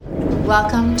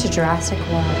Welcome to Jurassic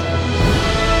World.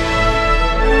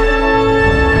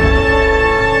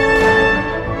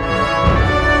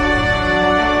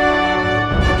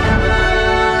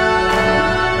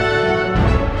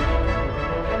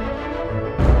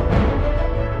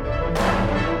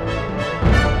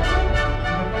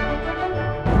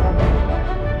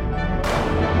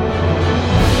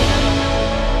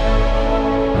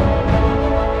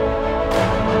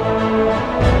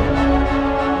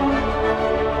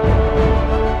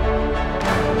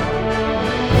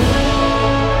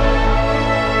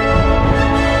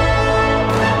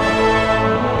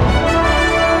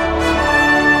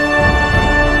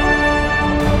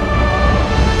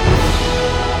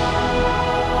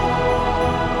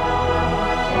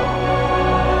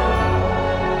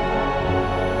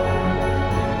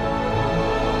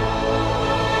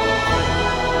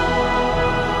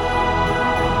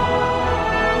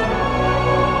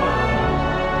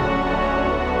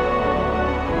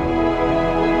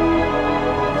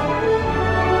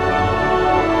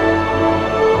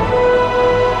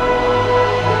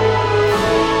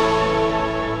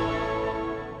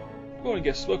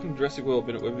 Welcome to Jurassic World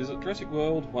Minute, where we visit Jurassic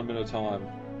World 1 minute at a time.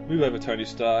 Move over Tony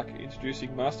Stark,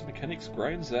 introducing Master Mechanics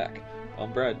Gray and Zach.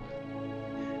 I'm Brad.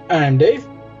 I'm Dave.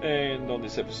 And on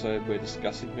this episode we're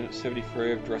discussing minute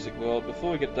 73 of Jurassic World.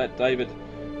 Before we get to that, David,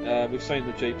 we've seen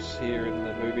the Jeeps here in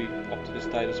the movie up to this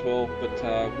date as well, but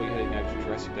we're heading over to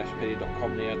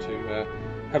Jurassic-Pedia.com now to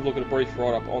have a look at a brief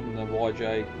write-up on the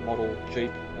YJ model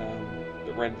Jeep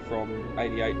that ran from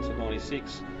 88 to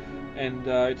 96, and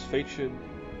it's featured,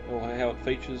 or how it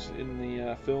features in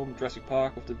the film Jurassic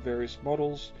Park with the various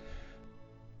models.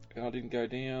 I didn't go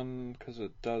down because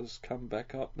it does come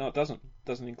back up. No, it doesn't. It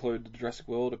doesn't include the Jurassic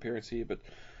World appearance here, but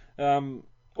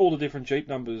all the different Jeep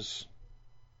numbers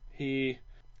here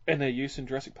and their use in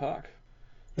Jurassic Park.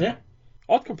 Yeah.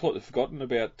 I'd completely forgotten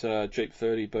about Jeep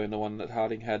 30 being the one that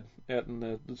Harding had out in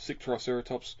the sick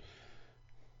Triceratops.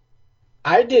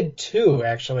 I did too,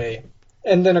 actually.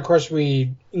 And then, of course,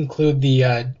 we include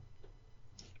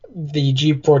the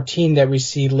Jeep 14 that we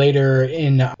see later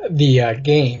in the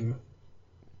game.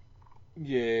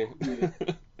 Yeah.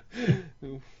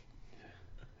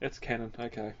 That's canon.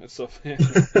 Okay. That's off.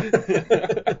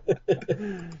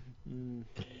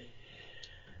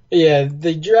 Yeah,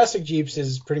 the Jurassic Jeeps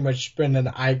has pretty much been an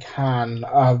icon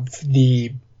of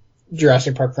the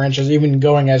Jurassic Park franchise, even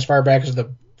going as far back as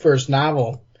the first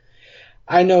novel.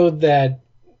 I know that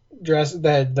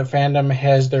the fandom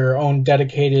has their own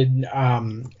dedicated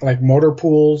like motor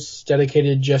pools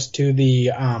dedicated just to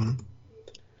the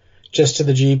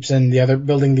Jeeps and the other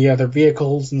building the other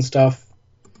vehicles and stuff.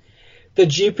 The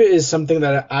Jeep is something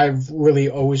that I've really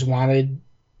always wanted,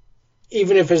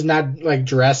 even if it's not like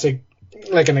Jurassic,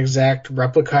 like an exact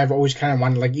replica. I've always kind of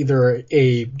wanted like either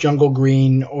a jungle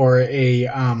green or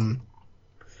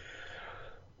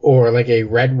like a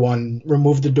red one,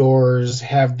 remove the doors,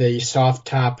 have the soft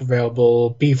top available,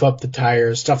 beef up the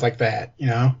tires, stuff like that, you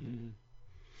know?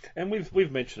 And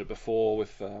we've mentioned it before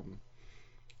with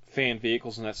fan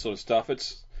vehicles and that sort of stuff.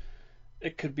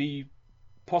 It could be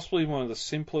possibly one of the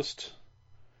simplest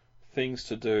things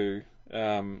to do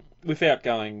without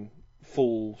going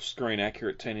full screen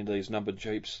accurate, turning these numbered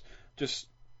Jeeps. Just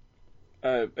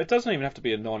it doesn't even have to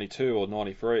be a 92 or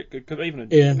 93. It could even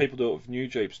people do it with new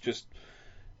Jeeps. Just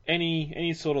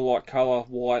any sort of light colour,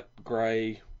 white,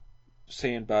 grey,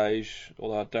 sand beige,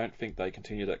 although I don't think they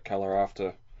continue that colour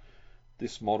after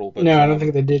this model. But, no, I don't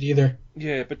think they did either.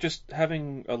 Yeah, but just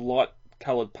having a light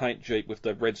coloured paint Jeep with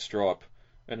the red stripe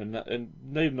and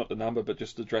even not the number, but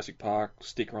just the Jurassic Park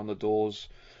sticker on the doors,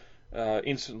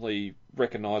 instantly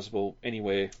recognisable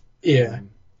anywhere. Yeah.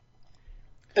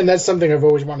 And that's something I've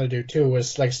always wanted to do too,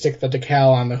 is like stick the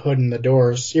decal on the hood and the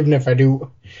doors, even if I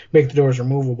do make the doors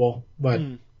removable. But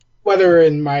weather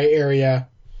in my area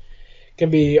can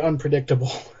be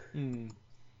unpredictable, to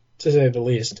say the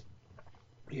least.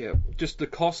 Yeah, just the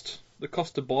cost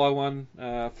to buy one,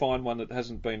 find one that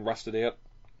hasn't been rusted out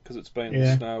because it's been in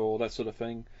the snow or that sort of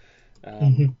thing.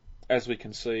 As we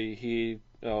can see here,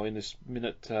 in this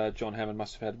minute, John Hammond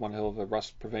must have had one hell of a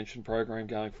rust prevention program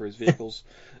going for his vehicles.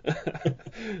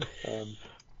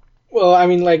 Well, I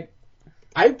mean, like,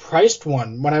 I priced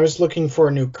one when I was looking for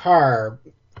a new car.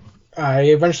 I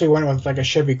eventually went with like a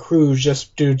Chevy Cruze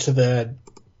just due to the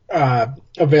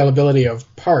availability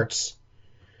of parts.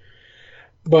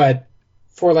 But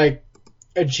for like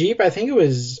a Jeep, I think it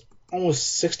was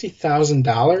almost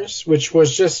 $60,000, which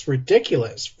was just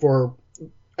ridiculous for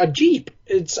a Jeep.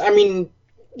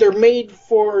 They're made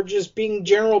for just being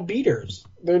general beaters.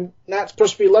 They're not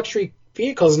supposed to be luxury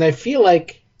vehicles, and I feel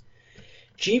like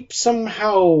Jeep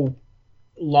somehow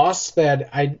lost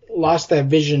that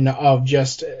vision of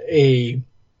just a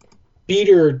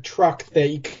beater truck that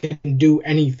you can do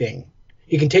anything.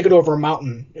 You can take it over a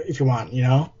mountain if you want, you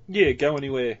know? Yeah, go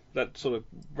anywhere. That sort of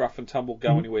rough and tumble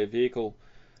go anywhere vehicle.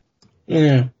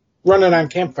 Yeah. Running on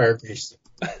campfire grease.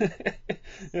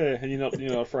 Yeah, and you're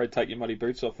not afraid to take your muddy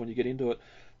boots off when you get into it.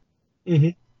 Mm-hmm.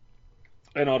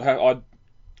 And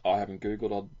I haven't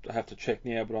Googled, I'd have to check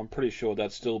now, but I'm pretty sure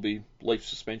that'd still be leaf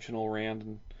suspension all around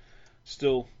and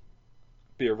still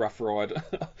be a rough ride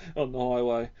on the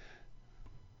highway.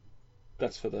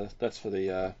 That's for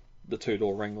the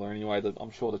two-door Wrangler anyway.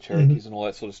 I'm sure the Cherokees and all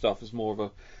that sort of stuff is more of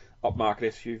a upmarket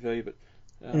SUV, but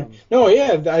no,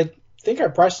 yeah, I think I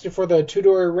priced it for the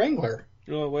two-door Wrangler.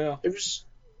 Oh wow! It was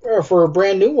for a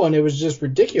brand new one. It was just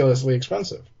ridiculously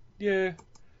expensive. Yeah.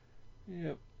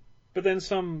 But then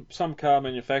some car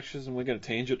manufacturers, and we're going to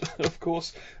tangent, of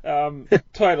course.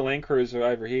 Toyota Land Cruiser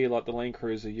over here, like the Land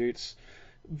Cruiser Utes,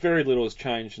 very little has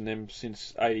changed in them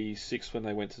since '86 when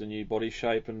they went to the new body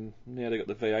shape, and now they've got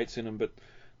the V8s in them, but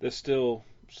they're still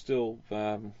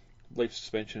leaf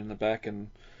suspension in the back, and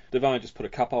they've only just put a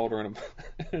cup holder in them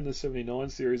in the 79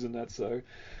 series and that, so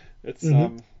it's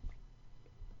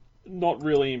not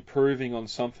really improving on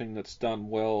something that's done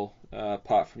well,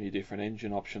 apart from your different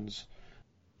engine options.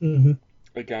 Mm-hmm.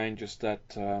 Again, just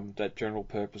that general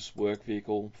purpose work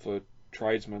vehicle for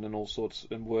tradesmen and all sorts,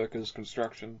 and workers,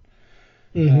 construction.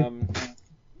 Mm-hmm.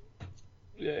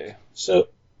 Yeah. So,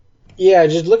 yeah,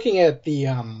 just looking at the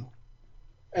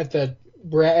at a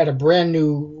brand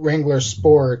new Wrangler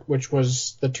Sport, which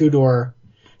was the two-door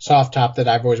soft top that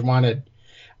I've always wanted.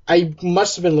 I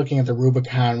must have been looking at the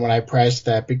Rubicon when I priced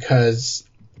that, because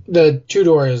the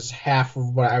two-door is half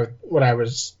of what I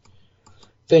was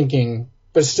thinking,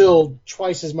 but still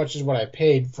twice as much as what I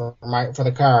paid for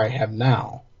the car I have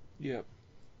now. Yep.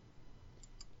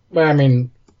 But I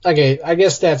mean, okay, I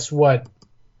guess that's what.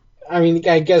 I mean,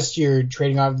 I guess you're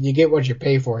trading off. You get what you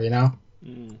pay for, you know.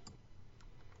 Mm.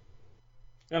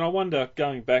 And I wonder,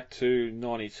 going back to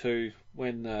 '92,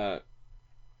 when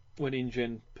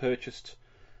InGen purchased,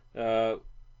 well,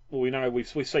 we know we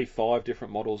see 5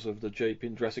 different models of the Jeep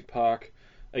in Jurassic Park.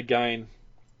 Again,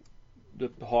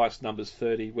 the highest number's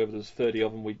 30. Whether there's 30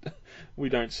 of them, we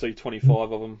don't see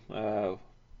 25 of them.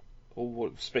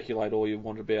 Or speculate all you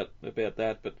want about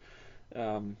that, but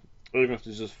even if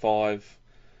there's just 5,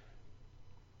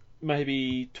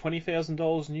 maybe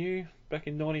 $20,000 new back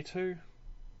in '92.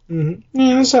 Mm-hmm.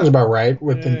 Yeah, that sounds about right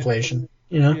with inflation.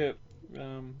 You know. Yeah.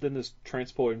 Then there's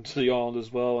transporting to the island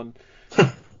as well, and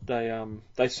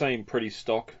they seem pretty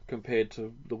stock compared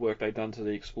to the work they've done to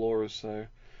the Explorers. So.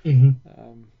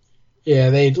 Mm-hmm.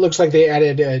 Yeah, looks like they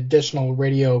added additional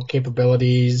radio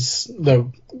capabilities,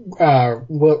 the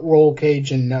roll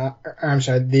cage and I'm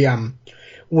sorry, the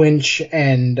winch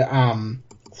and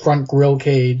front grill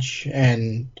cage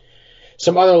and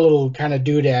some other little kind of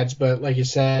doodads, but like you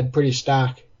said, pretty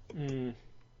stock. I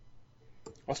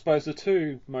suppose the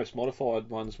 2 most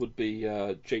modified ones would be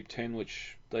Jeep 10,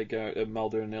 which they go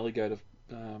Mulder and Ellie go to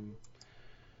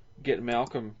get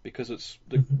Malcolm, because it's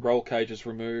the roll cage is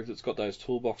removed. It's got those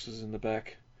toolboxes in the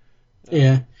back.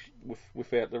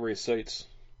 Without the rear seats.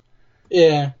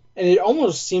 Yeah, and it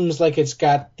almost seems like it's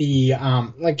got the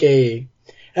like a.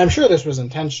 And I'm sure this was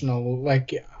intentional,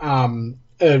 like a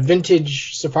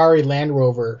vintage Safari Land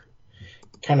Rover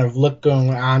kind of look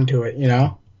going on to it, you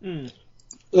know.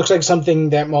 Looks like something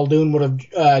that Muldoon would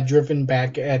have driven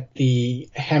back at the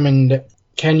Hammond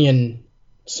Canyon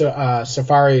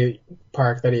Safari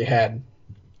Park that he had.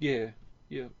 Yeah.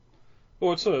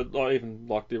 Well, it's sort of like, even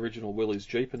like the original Willys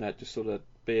Jeep and that, just sort of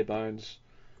bare bones.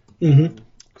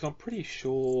 Because I'm pretty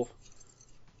sure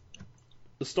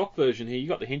the stock version here, you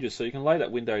got the hinges, so you can lay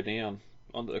that window down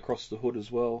across the hood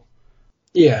as well.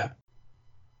 Yeah.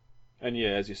 And yeah,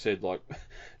 as you said, like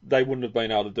they wouldn't have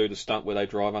been able to do the stunt where they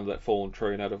drive under that fallen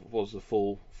tree, and that was the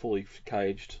fully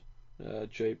caged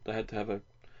Jeep. They had to have a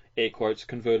air quotes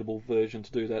convertible version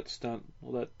to do that stunt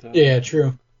or that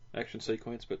true action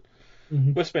sequence. But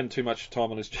we're spending too much time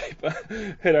on this Jeep.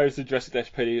 Head over to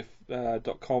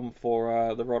Jurassic-PDF.com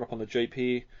for the write up on the Jeep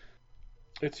here.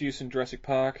 Its use in Jurassic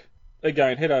Park.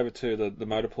 Again, head over to the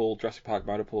motor pool, Jurassic Park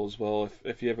motor pool as well.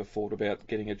 If you ever thought about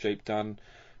getting a Jeep done,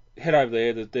 head over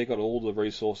there. They've got all the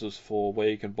resources for where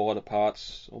you can buy the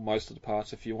parts, or most of the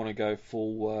parts, if you want to go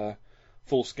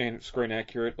full screen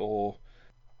accurate, or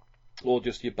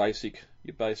just your basic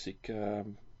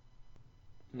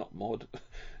not mod,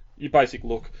 your basic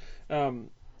look,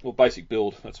 or basic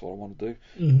build. That's what I want to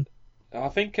do. I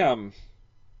think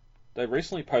they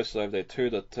recently posted over there too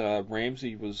that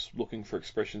Ramsey was looking for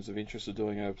expressions of interest of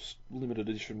doing a limited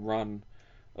edition run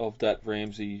of that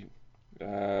Ramsey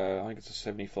I think it's a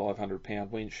 7,500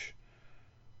 pound winch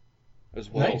as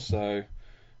well. Nice. So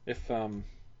if or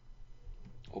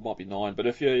it might be 9, but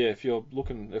if you're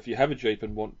looking, if you have a Jeep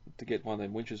and want to get one of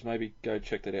them winches, maybe go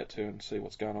check that out too and see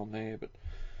what's going on there. But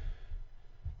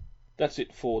that's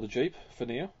it for the Jeep for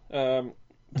now.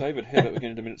 David, how about we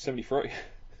get into minute 73?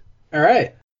 All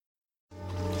right.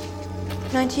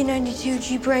 1992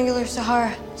 Jeep Wrangler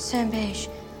Sahara, Sam Beige.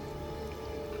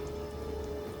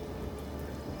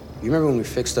 You remember when we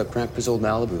fixed up Grandpa's old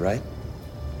Malibu, right?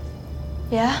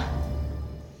 Yeah?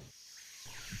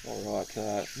 Alright,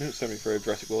 minute 73 of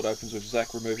Jurassic World opens with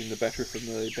Zach removing the battery from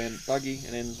the abandoned buggy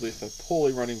and ends with a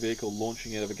poorly running vehicle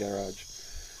launching out of a garage.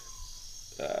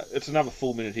 It's another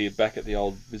full minute here back at the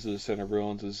old visitor centre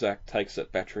ruins as Zach takes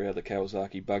that battery out of the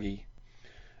Kawasaki buggy.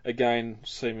 Again,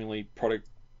 seemingly product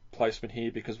placement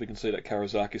here because we can see that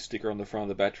Kawasaki sticker on the front of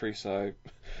the battery, so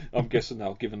I'm guessing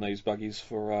they'll given these buggies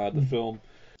for the film.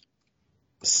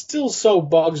 Still so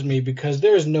bugs me because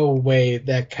there's no way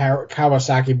that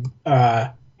Kawasaki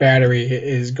battery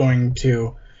is going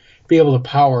to be able to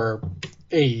power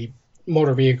a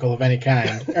motor vehicle of any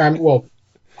kind.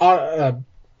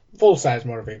 Full-size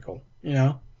motor vehicle, you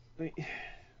know?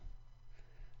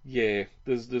 Yeah,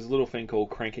 there's a little thing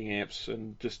called cranking amps,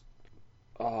 and just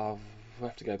we'll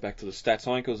have to go back to the stats.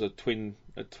 I think it was a twin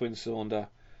cylinder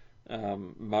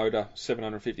motor,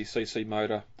 750cc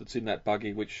motor that's in that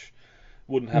buggy, which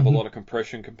wouldn't have a lot of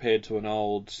compression compared to an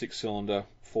old 6-cylinder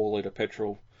 4-litre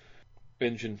petrol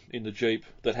engine in the Jeep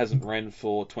that hasn't ran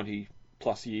for 20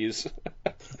 plus years.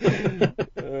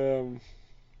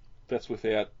 That's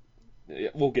without. Yeah,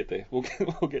 we'll get there. We'll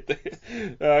get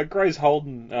there. Gray's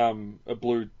holding a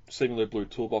seemingly blue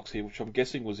toolbox here, which I'm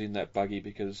guessing was in that buggy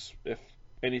because if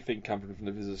anything coming from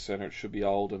the visitor centre, it should be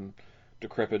old and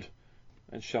decrepit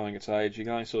and showing its age. You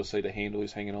can only sort of see the handle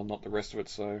is hanging on, not the rest of it.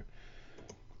 So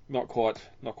not quite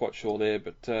sure there.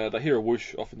 But they hear a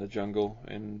whoosh off in the jungle,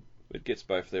 and it gets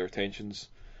both their attentions.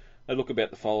 They look about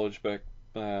the foliage, but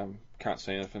can't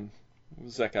see anything.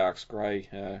 Zach asks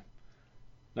Gray.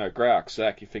 Gray asks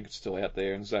Zach, you think it's still out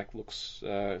there, and Zach looks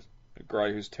at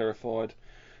Gray, who's terrified,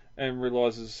 and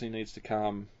realises he needs to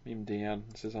calm him down.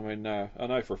 And says, I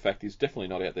know for a fact he's definitely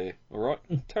not out there, alright?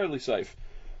 Totally safe.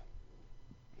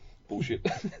 Bullshit.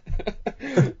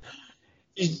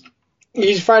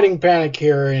 He's fighting panic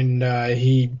here, and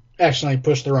he accidentally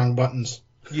pushed the wrong buttons.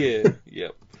 Yeah.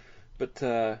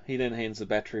 But he then hands the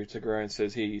battery to Gray and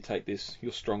says, here, you take this,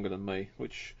 you're stronger than me,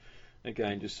 which...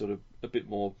 Again, just sort of a bit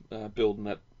more building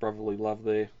that brotherly love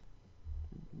there,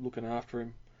 looking after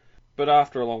him. But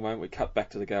after a long moment, we cut back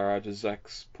to the garage as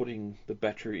Zach's putting the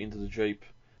battery into the Jeep.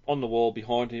 On the wall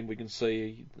behind him, we can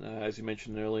see, as you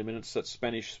mentioned in earlier minutes, that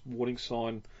Spanish warning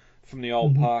sign from the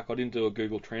old park. I didn't do a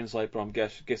Google Translate, but I'm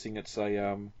guessing it's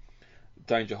a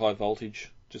danger high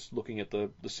voltage, just looking at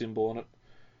the symbol on it.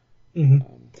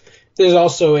 There's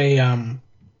also a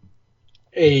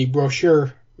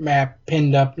brochure map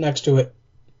pinned up next to it.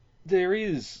 There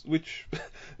is, which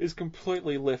is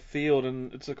completely left field,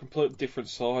 and it's a completely different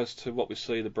size to what we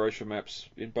see the brochure maps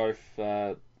in both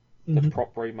the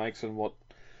prop remakes and what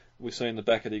we see in the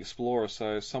back of the Explorer.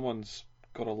 So someone's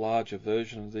got a larger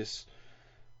version of this.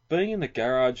 Being in the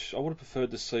garage, I would have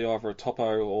preferred to see either a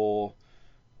topo or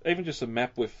even just a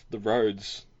map with the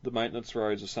roads, the maintenance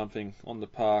roads or something on the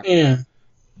park. Yeah.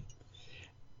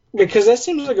 Because that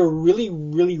seems like a really,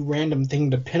 really random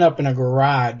thing to pin up in a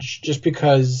garage, just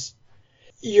because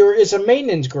it's a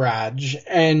maintenance garage,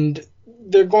 and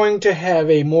they're going to have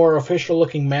a more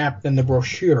official-looking map than the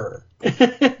brochure.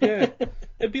 Yeah,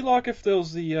 it'd be like if there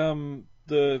was the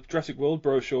Jurassic World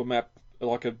brochure map,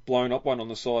 like a blown-up one on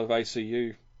the side of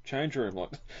ACU change room.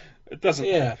 Like, it doesn't.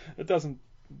 Yeah. It doesn't.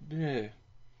 Yeah.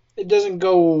 It doesn't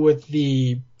go with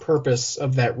the purpose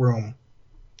of that room.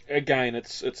 Again,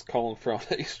 it's Colin Farrell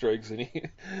Easter eggs in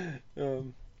here,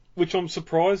 which I'm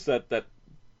surprised that the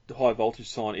high voltage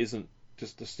sign isn't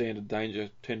just the standard danger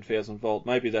 10,000 volt.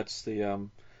 Maybe that's the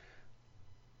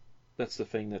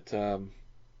thing that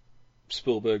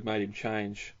Spielberg made him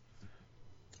change.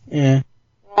 Yeah,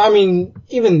 I mean,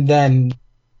 even then,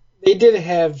 they did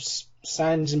have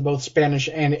signs in both Spanish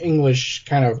and English,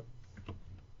 kind of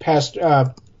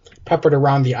peppered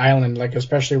around the island, like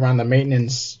especially around the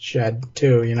maintenance shed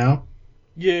too, you know?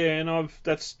 Yeah, and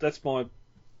that's my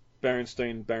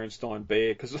Berenstain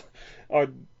Bear, because I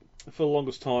for the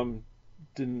longest time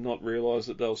did not realise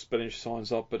that there were Spanish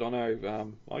signs up, but I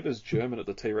know I think there's German at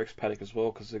the T-Rex paddock as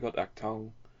well, because they've got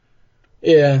Achtung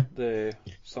there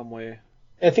somewhere.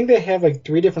 I think they have like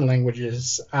 3 different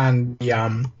languages on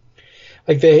the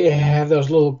like they have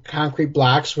those little concrete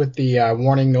blocks with the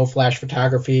warning, no flash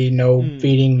photography, no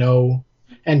feeding, no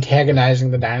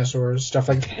antagonizing the dinosaurs, stuff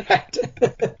like that.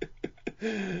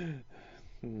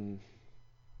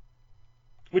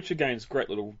 Which again is great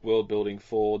little world building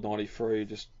for '93.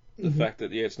 Just the fact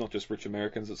that it's not just rich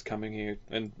Americans that's coming here,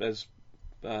 and as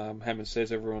Hammond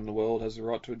says, everyone in the world has the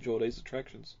right to enjoy these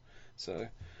attractions. So.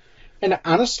 And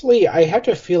honestly, I have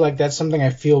to feel like that's something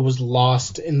I feel was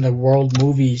lost in the world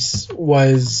movies,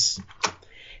 was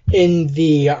in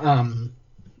the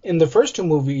first two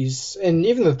movies, and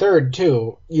even the third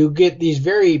too, you get these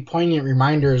very poignant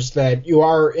reminders that you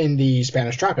are in the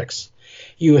Spanish tropics.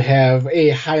 You have a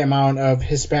high amount of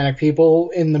Hispanic people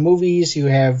in the movies. You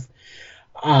have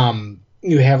a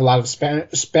lot of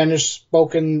Spanish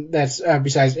spoken that's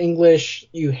besides English.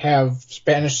 You have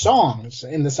Spanish songs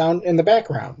in the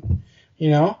background. You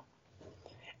know?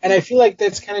 And I feel like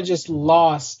that's kind of just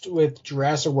lost with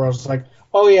Jurassic World. It's like,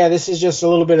 oh yeah, this is just a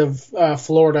little bit of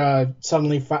Florida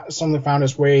suddenly found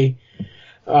its way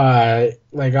like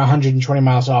 120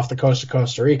 miles off the coast of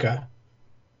Costa Rica.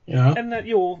 You know? And that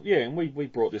and we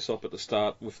brought this up at the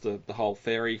start with the whole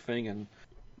ferry thing and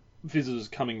visitors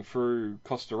coming through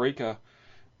Costa Rica.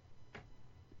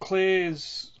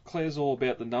 Claire's all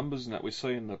about the numbers and that we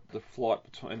see in the flight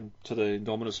to the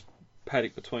Indominus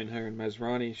paddock between her and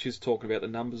Masrani. She's talking about the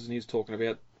numbers and he's talking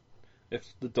about if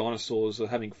the dinosaurs are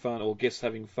having fun or guests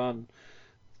having fun.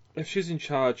 If she's in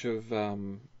charge of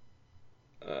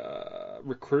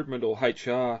recruitment or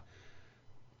HR,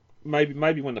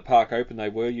 maybe when the park opened they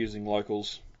were using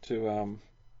locals to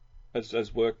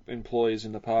as work employees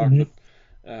in the park,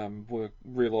 but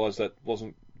realised that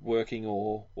wasn't working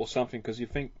or something, because you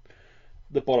think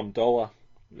the bottom dollar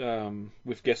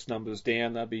with guest numbers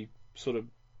down, they'd be sort of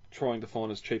trying to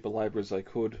find as cheap a labour as they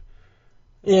could.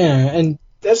 Yeah, and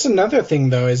that's another thing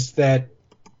though, is that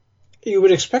you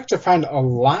would expect to find a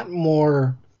lot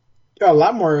more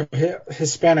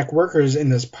Hispanic workers in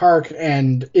this park,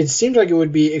 and it seems like it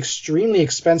would be extremely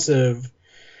expensive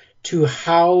to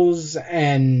house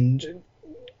and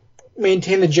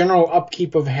maintain the general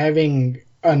upkeep of having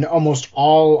an almost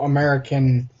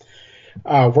all-American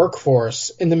workforce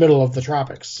in the middle of the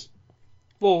tropics.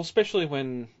 Well, especially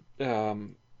when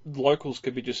locals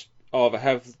could be just either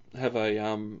have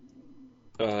a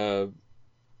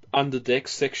underdeck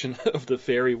section of the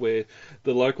ferry where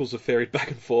the locals are ferried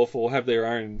back and forth, or have their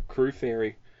own crew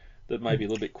ferry that may be a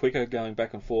little bit quicker going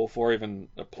back and forth, or even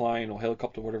a plane or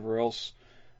helicopter, whatever else.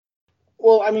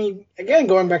 Well, I mean, again,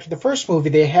 going back to the first movie,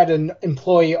 they had an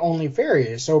employee-only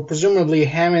ferry, so presumably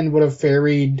Hammond would have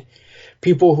ferried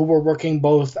people who were working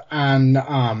both on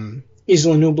Isla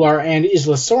Nublar and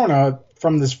Isla Sorna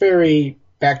from this ferry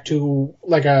back to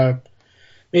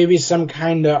maybe some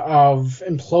kind of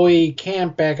employee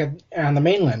camp back on the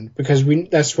mainland, because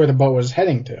that's where the boat was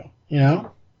heading to, you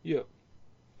know? Yep.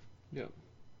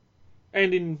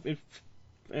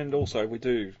 And also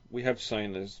we have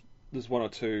seen there's one or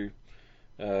two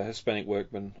Hispanic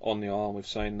workmen on the island. We've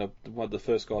seen the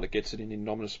first guy that gets it in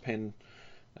Indominus Pen,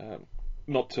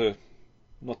 not to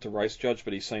race judge,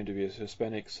 but he seemed to be a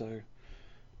Hispanic, so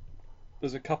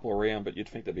there's a couple around, but you'd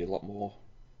think there'd be a lot more.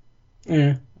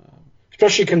 Yeah.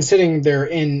 Especially considering they're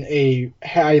in a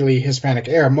highly Hispanic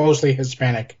area, mostly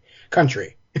Hispanic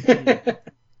country. Yeah.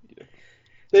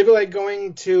 They'd be like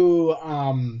going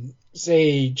to,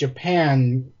 say,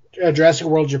 Japan, Jurassic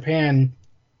World Japan,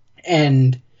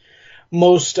 and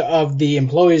most of the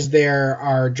employees there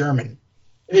are German.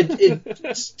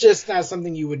 It's just not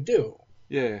something you would do.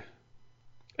 Yeah.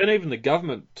 And even the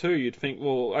government, too, you'd think,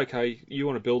 well, okay, you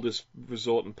want to build this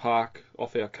resort and park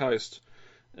off our coast,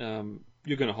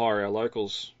 you're going to hire our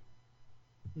locals.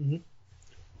 Mm-hmm.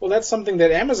 Well, that's something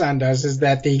that Amazon does, is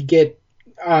that they get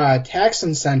tax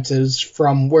incentives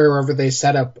from wherever they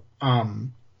set up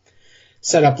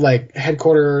like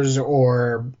headquarters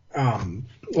or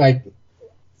like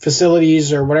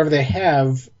facilities or whatever they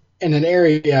have in an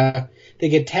area. They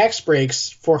get tax breaks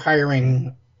for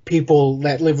hiring people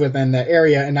that live within the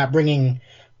area and not bringing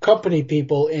company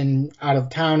people in out of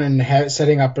town and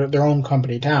setting up their own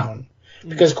company town.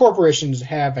 Because corporations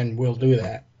have and will do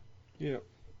that. Yeah.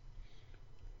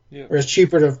 Yeah. Where it's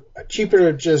cheaper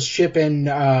to just ship in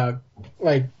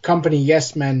like company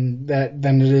yes men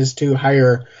than it is to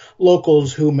hire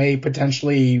locals who may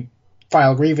potentially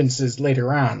file grievances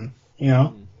later on. You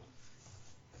know.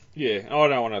 Yeah, I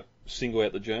don't want to single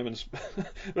out the Germans,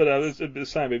 but it's the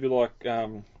same. It'd be like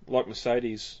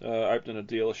Mercedes opening a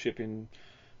dealership in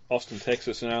Austin,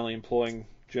 Texas, and only employing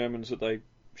Germans that they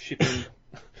ship in.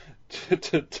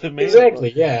 to me.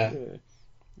 Exactly, yeah.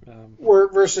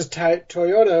 Versus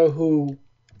Toyota, who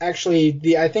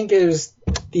actually, I think it was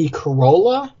the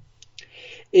Corolla,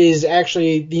 is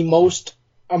actually the most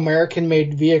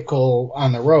American-made vehicle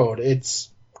on the road. It's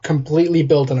completely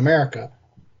built in America.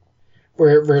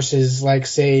 Where versus, like,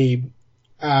 say,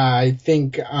 I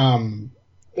think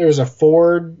there was a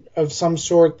Ford of some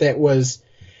sort that was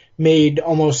made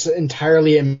almost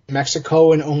entirely in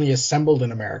Mexico and only assembled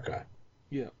in America.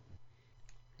 Yeah.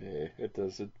 Yeah, it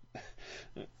does.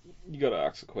 You got to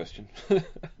ask the question.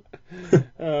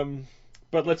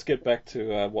 But let's get back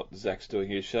to what Zach's doing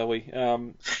here, shall we?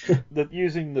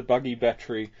 Using the buggy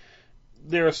battery,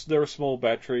 they're a small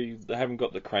battery. They haven't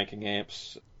got the cranking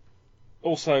amps.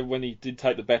 Also, when he did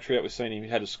take the battery out, we've seen he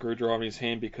had a screwdriver in his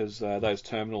hand because those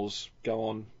terminals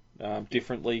go on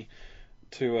differently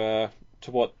to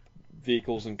what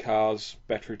vehicles and cars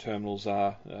battery terminals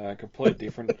are. Completely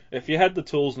different. If you had the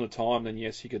tools and the time, then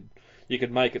yes, you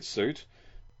could make it suit.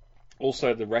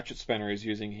 Also, the ratchet spanner he's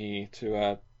using here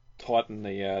to tighten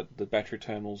the battery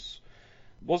terminals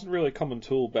wasn't really a common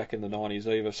tool back in the 90s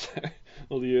either,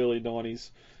 or the early 90s.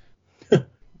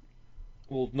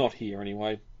 Well, not here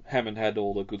anyway. Hammond had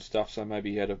all the good stuff, so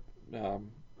maybe he had a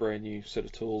brand new set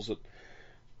of tools that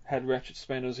had ratchet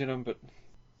spanners in them, but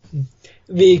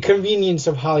the convenience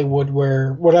of Hollywood,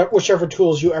 where whichever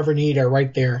tools you ever need are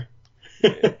right there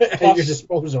at your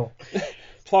disposal.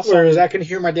 Plus, whereas I can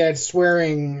hear my dad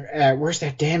swearing at, "Where's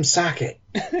that damn socket?"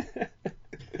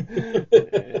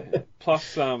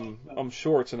 Plus, I'm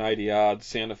sure it's an ADR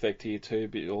sound effect here too,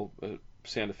 or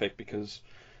sound effect because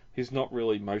he's not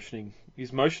really motioning.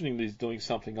 He's motioning that he's doing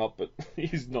something up, but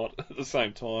he's not at the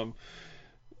same time.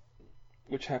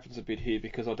 Which happens a bit here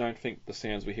because I don't think the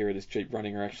sounds we hear of this Jeep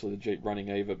running are actually the Jeep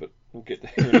running either, but we'll get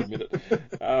there in a minute.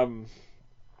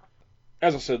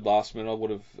 As I said last minute, I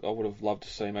would have loved to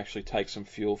see him actually take some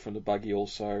fuel from the buggy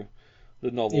also.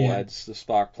 The novel adds the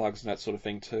spark plugs and that sort of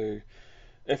thing too.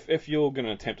 If you're going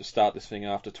to attempt to start this thing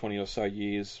after 20 or so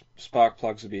years, spark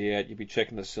plugs would be out, you'd be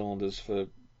checking the cylinders for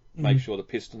make sure the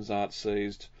pistons aren't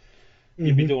seized.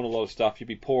 You'd be doing a lot of stuff. You'd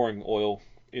be pouring oil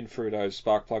in through those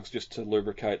spark plugs just to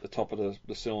lubricate the top of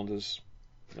the cylinders.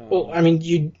 Well, I mean,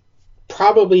 you'd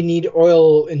probably need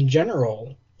oil in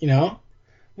general, you know?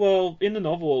 Well, in the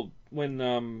novel, when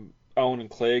Owen and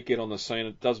Claire get on the scene,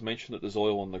 it does mention that there's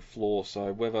oil on the floor,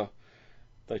 so whether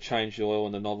they change the oil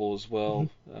in the novel as well.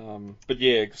 But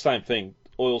yeah, same thing.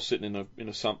 Oil sitting in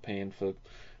a sump pan for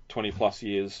 20 plus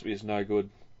years is no good.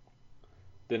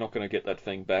 They're not going to get that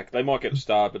thing back. They might get a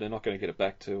star, but they're not going to get it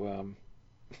back to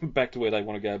where they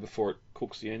want to go before it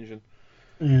cooks the engine.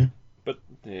 But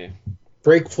yeah,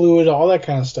 brake fluid, all that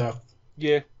kind of stuff.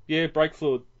 Yeah, brake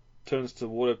fluid turns to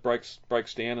water,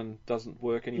 breaks down and doesn't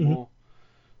work anymore.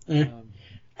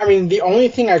 I mean, the only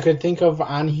thing I could think of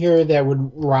on here that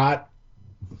would rot,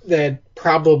 that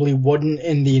probably wouldn't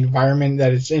in the environment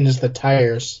that it's in, is the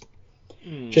tires.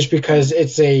 Just because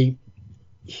it's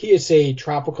a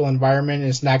tropical environment,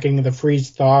 it's not getting the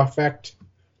freeze-thaw effect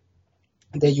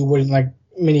that you would in, like,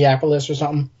 Minneapolis or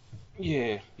something.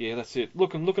 Yeah, that's it.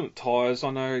 Looking at tyres,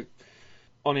 I know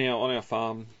on our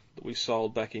farm that we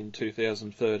sold back in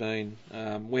 2013,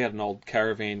 we had an old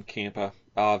caravan camper,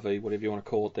 RV, whatever you want to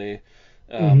call it there,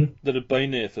 that had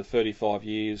been there for 35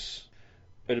 years.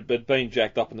 It had been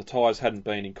jacked up and the tyres hadn't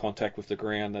been in contact with the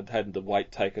ground. They'd had the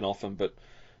weight taken off them, but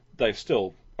they're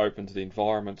still open to the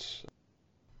environment.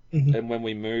 And when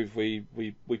we moved, we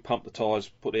pumped the tyres,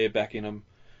 put air back in them,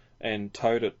 and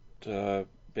towed it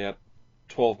about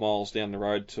 12 miles down the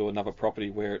road to another property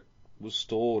where it was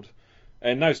stored.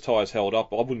 And those tyres held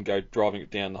up. I wouldn't go driving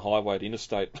it down the highway to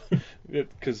interstate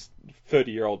because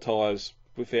 30-year-old tyres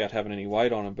without having any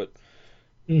weight on them. But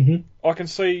I can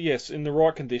see, yes, in the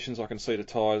right conditions, I can see the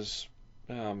tyres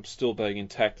still being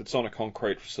intact. It's on a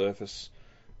concrete surface,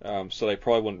 so they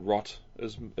probably wouldn't rot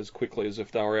as quickly as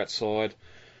if they were outside.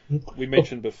 We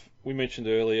mentioned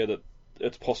earlier that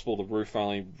it's possible the roof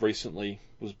only recently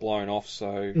was blown off,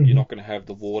 so you're not going to have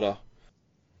the water.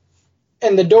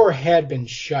 And the door had been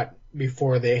shut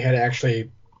before they had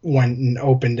actually went and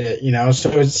opened it, you know. So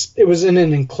it was in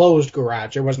an enclosed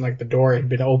garage. It wasn't like the door had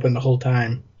been open the whole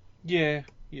time. Yeah.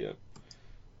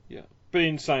 But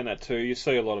in saying that too, you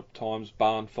see a lot of times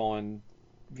barn find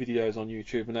videos on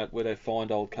YouTube and that where they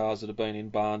find old cars that have been in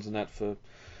barns and that for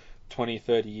 20,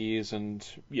 30 years, and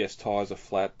yes, tyres are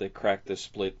flat, they're cracked, they're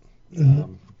split.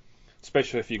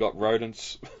 Especially if you got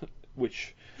rodents,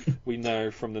 which we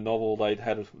know from the novel they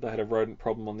had a rodent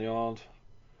problem on the island.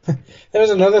 That was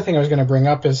another thing I was going to bring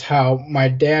up, is how my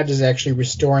dad is actually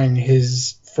restoring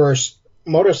his first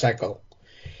motorcycle.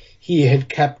 He had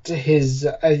kept his,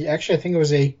 actually I think it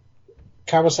was a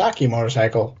Kawasaki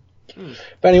motorcycle.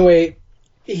 But anyway,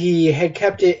 he had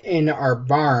kept it in our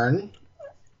barn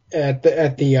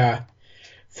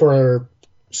for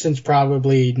since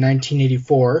probably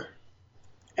 1984,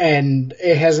 and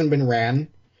it hasn't been ran.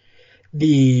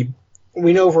 We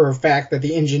know for a fact that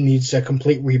the engine needs a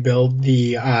complete rebuild.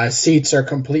 The seats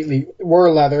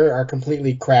were leather, are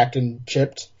completely cracked and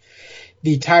chipped.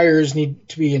 The tires need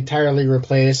to be entirely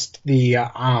replaced.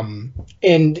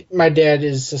 And my dad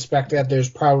is suspect that there's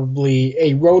probably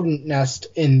a rodent nest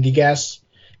in the gas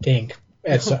tank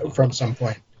from some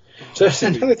point. So that's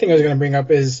another thing I was going to bring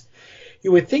up is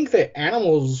you would think that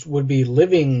animals would be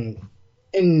living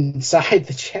inside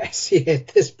the chassis at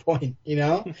this point, you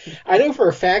know? I know for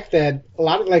a fact that a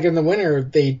lot of, like in the winter,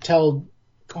 they tell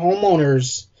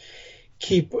homeowners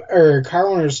car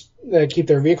owners that keep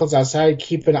their vehicles outside,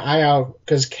 keep an eye out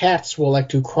because cats will like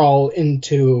to crawl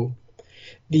into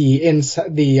the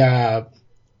inside,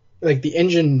 like the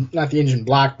engine, not the engine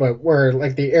block, but where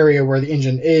like the area where the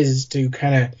engine is to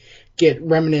kind of get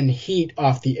remnant heat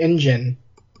off the engine.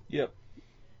 Yep.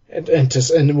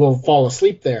 And will fall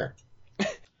asleep there.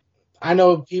 I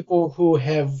know people who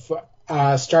have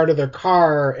started their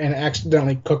car and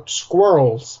accidentally cooked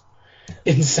squirrels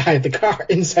inside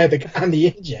on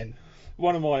the engine.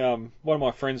 One of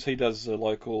my friends, he does a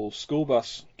local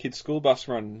kids school bus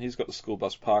run. He's got the school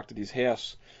bus parked at his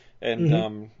house,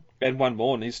 and and one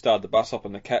morning he started the bus up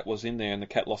and the cat was in there, and the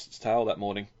cat lost its tail that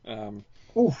morning.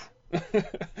 Oof.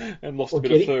 And lost a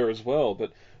bit of fur as well.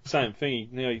 But same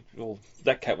thing.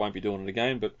 That cat won't be doing it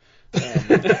again. But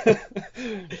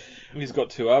he's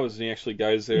got 2 hours, and he actually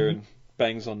goes there and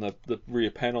bangs on the rear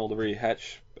panel, the rear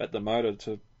hatch at the motor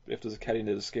if there's a cat in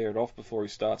there to scare it off before he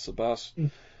starts the bus.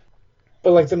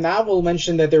 But like the novel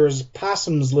mentioned that there was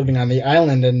possums living on the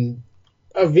island, and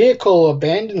a vehicle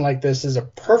abandoned like this is a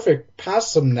perfect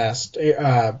possum nest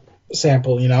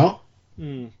sample, you know?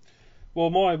 Well,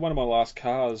 one of my last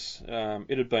cars,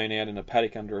 it had been out in a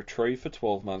paddock under a tree for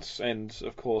 12 months, and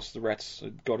of course the rats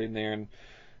had got in there and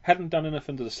hadn't done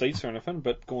anything to the seats or anything,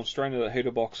 but gone straight into the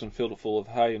heater box and filled it full of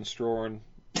hay and straw and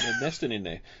nesting in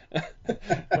there.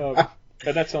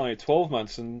 And that's only 12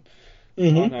 months, and I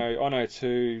know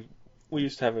too. We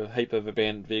used to have a heap of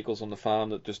abandoned vehicles on the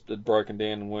farm that just had broken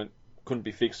down and couldn't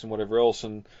be fixed and whatever else.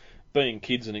 And being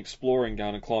kids and exploring,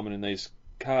 going and climbing in these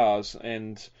cars,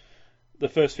 and the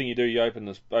first thing you do, you open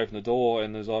the door,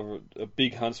 and there's either a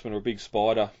big huntsman or a big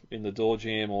spider in the door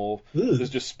jamb, or there's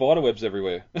just spider webs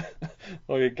everywhere.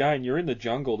 Like again, you're in the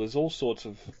jungle. There's all sorts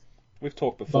of. We've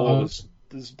talked before.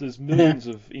 There's millions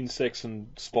of insects and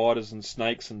spiders and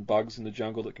snakes and bugs in the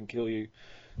jungle that can kill you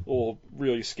or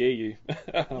really scare you.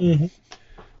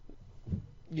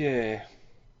 Yeah.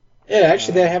 Yeah,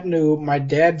 actually, that happened to my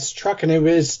dad's truck, and it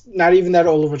was not even that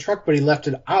old of a truck, but he left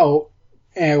it out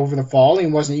over the fall. He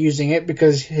wasn't using it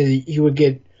because he would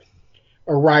get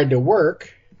a ride to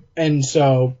work, and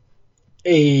so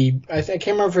I can't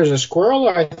remember if it was a squirrel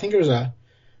or I think it was a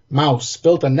mouse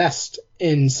built a nest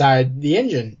inside the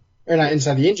engine. Or not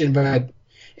inside the engine, but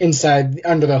inside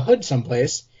under the hood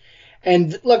someplace.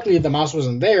 And luckily the mouse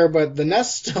wasn't there, but the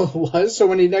nest still was.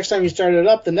 So next time he started it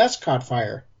up, the nest caught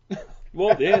fire.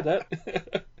 Well, yeah,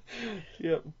 that.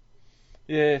 Yep.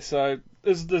 Yeah, so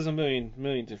there's a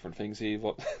million different things here.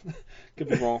 What could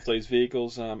be wrong with these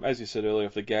vehicles? As you said earlier,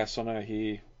 with the gas, I know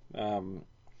here,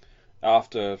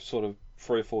 after sort of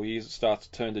 3 or 4 years, it starts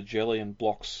to turn to jelly and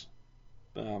blocks,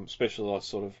 especially like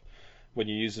sort of when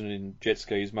you're using it in jet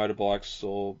skis, motorbikes,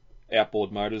 or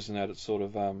outboard motors, and that it sort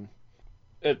of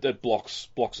it blocks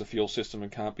the fuel system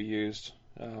and can't be used,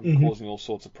 causing all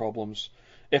sorts of problems.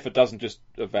 If it doesn't just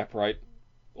evaporate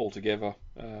altogether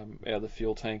out of the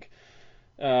fuel tank,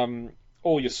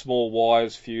 all your small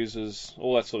wires, fuses,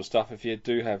 all that sort of stuff. If you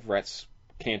do have rats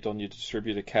camped on your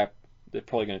distributor cap, they're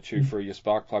probably going to chew through your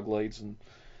spark plug leads and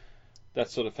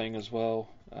that sort of thing as well.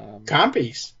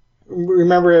 Compies.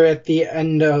 Remember at the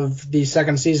end of the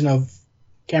second season of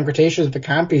Camp Cretaceous, the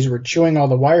compies were chewing all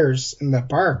the wires in the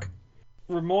park.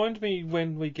 Remind me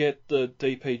when we get the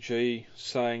DPG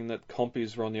saying that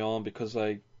compies were on the island because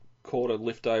they caught a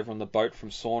liftover on the boat from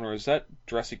Sauna. Is that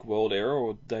Jurassic World era,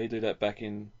 or did they do that back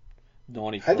in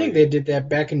 93? I think they did that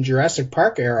back in Jurassic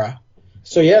Park era.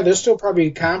 So yeah, there's still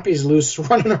probably compies loose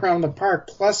running around the park.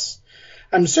 Plus,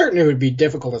 I'm certain it would be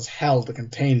difficult as hell to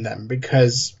contain them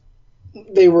because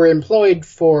they were employed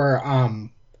for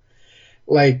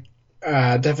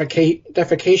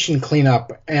defecation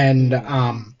cleanup, and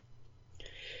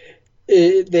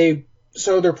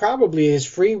they're probably as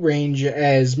free range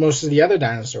as most of the other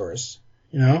dinosaurs,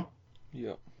 you know?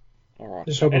 Yep. All right.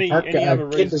 Just hope a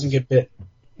kid doesn't get bit.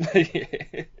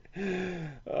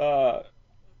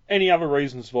 Any other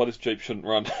reasons why this Jeep shouldn't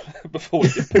run before we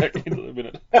get back into the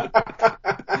minute?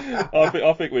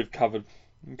 I think we've covered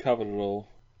it all.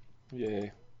 Yeah.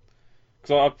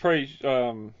 Because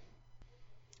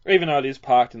even though it is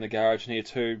parked in the garage near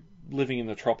to living in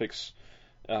the tropics,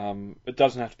 it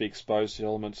doesn't have to be exposed to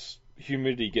elements.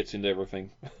 Humidity gets into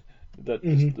everything.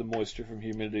 Just the moisture from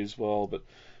humidity as well, but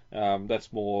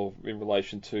that's more in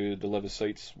relation to the leather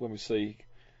seats when we see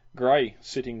Gray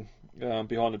sitting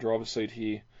behind the driver's seat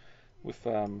here with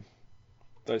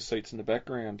those seats in the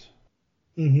background.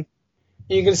 You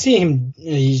can see him,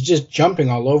 he's just jumping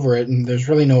all over it, and there's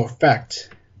really no effect,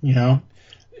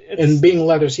 And being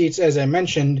leather seats, as I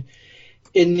mentioned,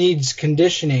 it needs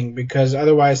conditioning, because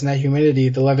otherwise in that humidity,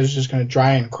 the leather's just going to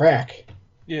dry and crack.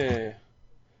 Yeah.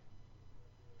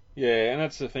 Yeah, and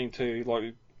that's the thing too,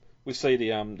 like, we see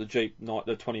the Jeep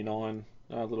the 29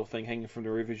 little thing hanging from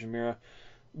the rear vision mirror,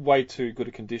 way too good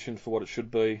a condition for what it should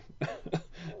be,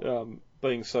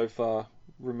 being so far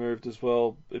removed as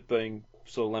well, it being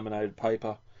sort of laminated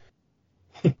paper.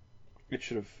 It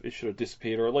should have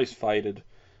disappeared, or at least faded.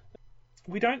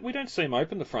 We don't see him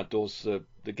open the front doors to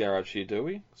the garage here, do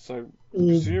we? So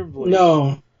presumably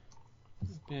no.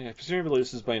 Yeah, presumably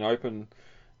this has been open.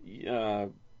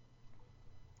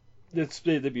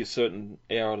 There'd be a certain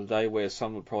hour of the day where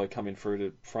sun would probably come in through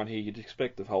the front here. You'd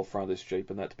expect the whole front of this Jeep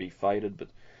and that to be faded,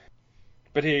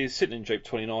 but he's sitting in Jeep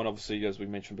 29, obviously, as we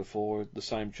mentioned before, the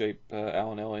same Jeep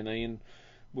Alan, Ellie and Ian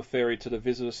were ferried to the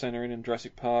visitor centre in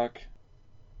Jurassic Park.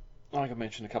 Like I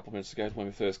mentioned a couple of minutes ago when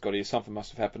we first got here, something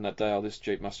must have happened that day, or this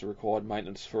Jeep must have required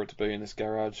maintenance for it to be in this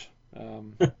garage.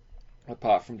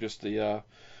 Apart from just the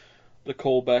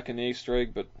callback and the Easter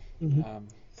egg, but...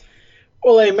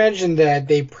 Well, I imagine that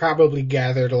they probably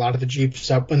gathered a lot of the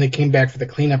Jeeps up when they came back for the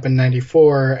cleanup in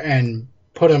 '94 and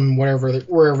put them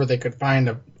wherever they could find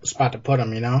a spot to put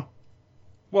them,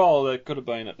 Well, it could have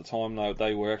been at the time though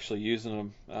they were actually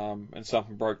using them, and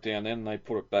something broke down then, and they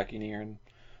put it back in here and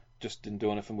just didn't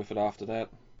do anything with it after that.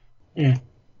 Yeah.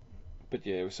 But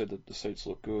yeah, we said that the seats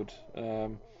look good.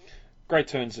 Gray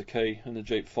turns the key and the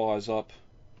Jeep fires up.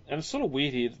 And it's sort of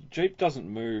weird here. The Jeep doesn't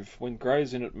move. When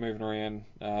Gray's in it moving around,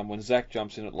 when Zach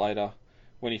jumps in it later,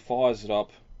 when he fires it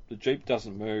up, the Jeep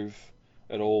doesn't move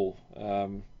at all.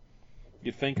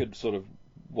 You'd think it'd sort of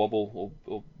wobble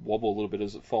or wobble a little bit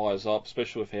as it fires up,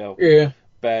 especially with how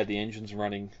bad the engine's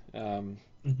running.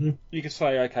 You could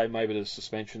say, okay, maybe the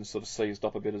suspension's sort of seized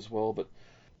up a bit as well, but...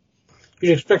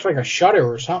 You'd expect like a shutter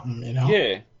or something,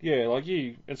 Yeah, like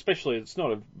especially it's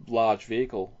not a large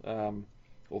vehicle, or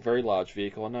very large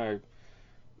vehicle. I know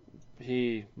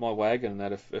here, my wagon,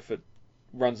 that if it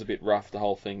runs a bit rough, the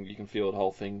whole thing, you can feel the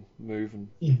whole thing move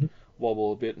and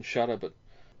wobble a bit and shudder. But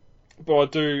I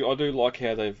do like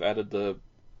how they've added the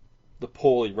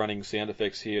poorly running sound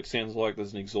effects here. It sounds like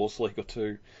there's an exhaust leak or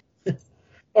two.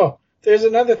 Oh, there's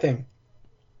another thing.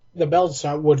 The belts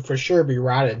would for sure be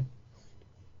rotted.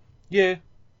 Yeah.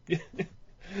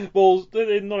 Well,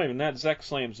 not even that. Zach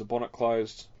slams the bonnet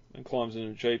closed and climbs into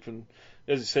the Jeep, and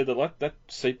as he said, that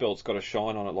seatbelt's got a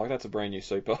shine on it. Like, that's a brand new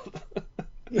seatbelt.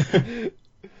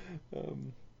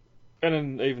 And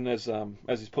then even as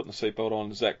he's putting the seatbelt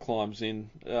on, Zach climbs in.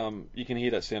 You can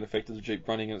hear that sound effect of the Jeep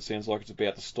running, and it sounds like it's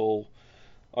about to stall.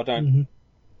 I don't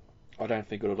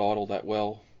think it would idle that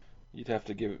well. You'd have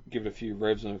to give it a few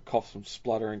revs and cough some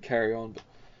splutter and carry on.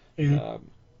 But,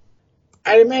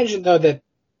 I'd imagine though that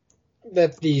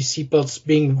the seatbelts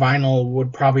being vinyl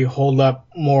would probably hold up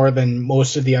more than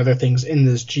most of the other things in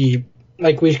this Jeep.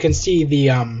 Like, we can see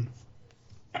the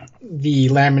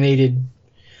laminated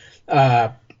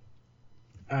pass,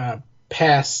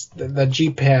 the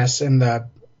Jeep pass, and the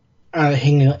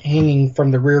hanging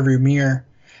from the rearview mirror.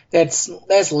 That's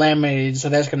laminated, so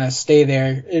that's gonna stay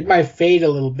there. It might fade a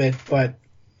little bit,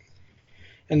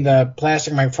 and the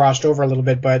plastic might frost over a little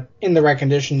bit, but in the right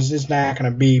conditions, it's not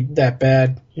gonna be that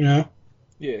bad, Yeah.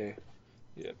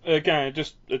 Again,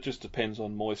 it just depends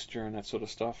on moisture and that sort of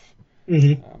stuff.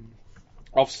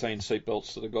 I've seen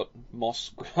seatbelts that have got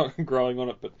moss growing on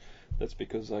it, but that's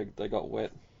because they got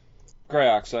wet. Grey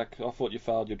arc, Zach. I thought you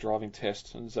failed your driving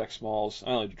test, and Zach smiles.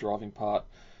 Only the driving part.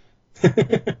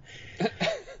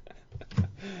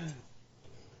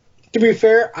 To be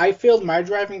fair, I failed my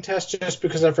driving test just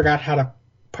because I forgot how to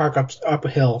park up a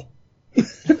hill.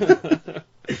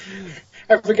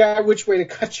 I forgot which way to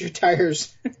cut your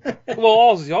tires. Well,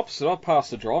 I was the opposite. I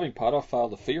passed the driving part. I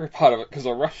failed the theory part of it because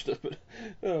I rushed it. But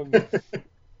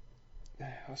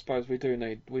I suppose we do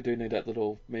need that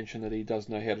little mention that he does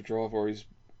know how to drive, or he's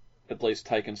at least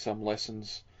taken some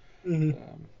lessons.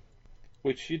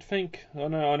 Which you'd think. I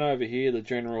know over here the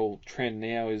general trend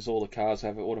now is all the cars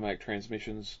have automatic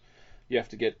transmissions. You have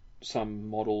to get some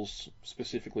models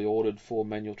specifically ordered for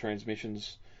manual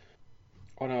transmissions.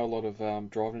 I know a lot of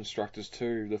driving instructors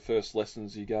too. The first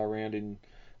lessons you go around in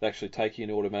they actually take you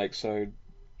into automatic, so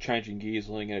changing gears,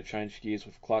 learning how to change gears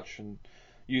with clutch and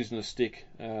using the stick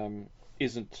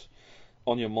isn't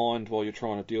on your mind while you're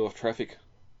trying to deal with traffic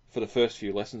for the first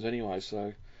few lessons anyway.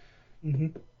 So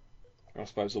I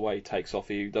suppose the way he takes off,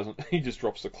 he just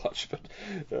drops the clutch.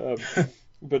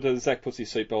 But Zach puts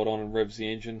his seatbelt on and revs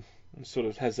the engine and sort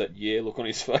of has that look on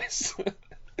his face.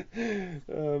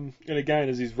 And again,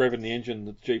 as he's revving the engine,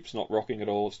 the Jeep's not rocking at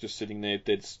all. It's just sitting there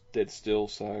dead still.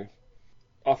 So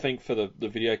I think for the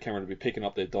video camera to be picking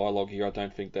up their dialogue here, I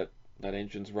don't think that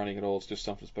engine's running at all. It's just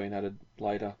something's been added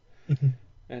later.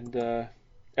 And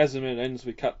as the minute ends,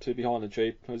 we cut to behind the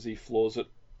Jeep as he floors it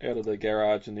out of the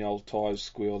garage and the old tyres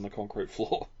squeal on the concrete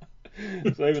floor.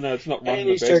 So even though it's not running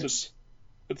the best,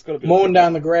 it's got a bit mowing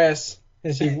down the grass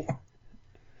as he...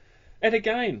 And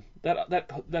again,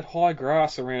 that high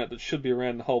grass around it that should be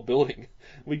around the whole building.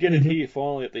 We get it here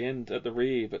finally at the end, at the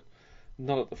rear, but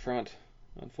not at the front,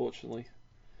 unfortunately.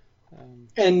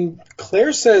 And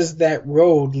Claire says that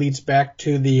road leads back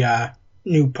to the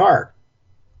new park.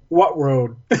 What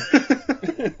road?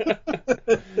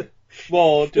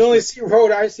 Well, the only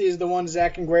road I see is the one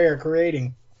Zach and Gray are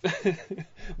creating.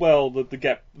 Well, the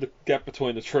gap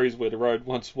between the trees where the road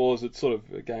once was, it sort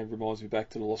of again reminds me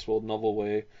back to the Lost World novel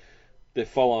where they're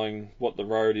following what the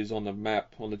road is on the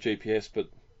map on the GPS, but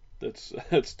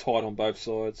it's tight on both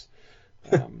sides.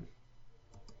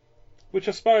 Which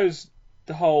I suppose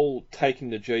the whole taking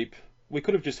the Jeep, we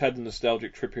could have just had the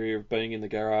nostalgic trip here of being in the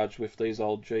garage with these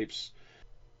old Jeeps.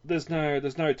 There's no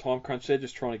time crunch. They're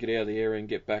just trying to get out of the area and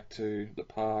get back to the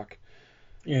park.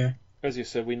 Yeah. As you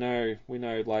said, we know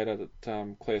later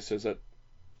that Claire says that.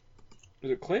 Is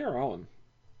it Claire or Owen?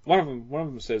 One of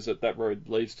them says that road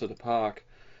leads to the park.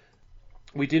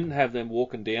 We didn't have them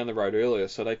walking down the road earlier,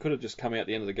 so they could have just come out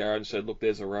the end of the garage and said, "Look,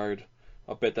 there's a road.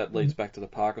 I bet that leads back to the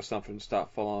park or something," and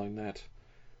start following that.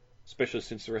 Especially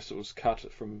since the rest of it was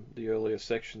cut from the earlier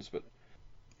sections. But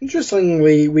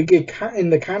interestingly, we get in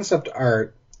the concept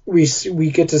art. We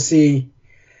get to see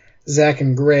Zach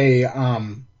and Gray.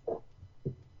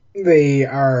 They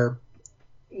are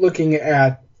looking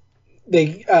at.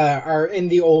 They are in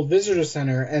the old visitor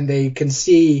center, and they can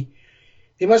see.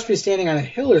 They must be standing on a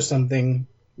hill or something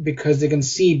because they can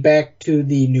see back to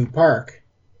the new park.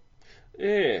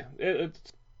 Yeah, it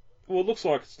looks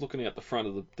like it's looking out the front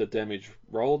of the damaged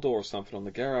roller door or something on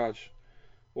the garage,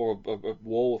 or a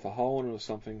wall with a hole in it or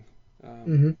something.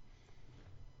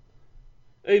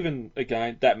 Even,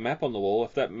 again, that map on the wall,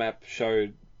 if that map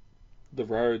showed the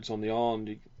roads on the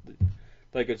island,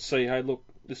 they could see, hey, look,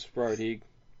 this road here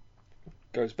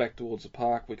goes back towards the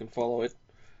park, we can follow it.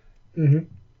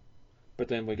 But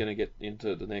then we're going to get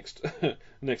into the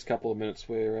next couple of minutes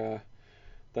where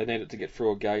they need it to get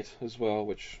through a gate as well,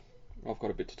 which I've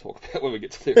got a bit to talk about when we get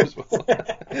to there as well.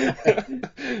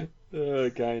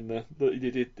 Again,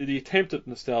 the attempt at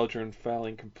nostalgia and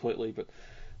failing completely, but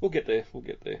we'll get there.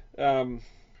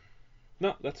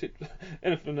 No, that's it.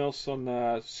 Anything else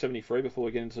on 73 before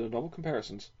we get into the novel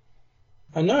comparisons?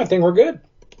 No, I think we're good.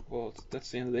 Well,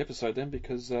 that's the end of the episode then,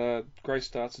 because Gray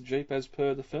starts a Jeep as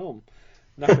per the film.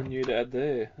 Nothing new to add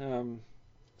there.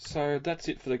 So that's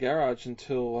it for the garage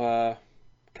until a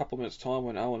couple of minutes' time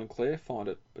when Owen and Claire find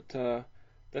it. But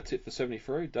that's it for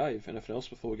 73. Dave, anything else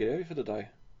before we get out of here for the day?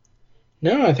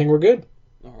 No, I think we're good.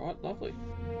 All right, lovely.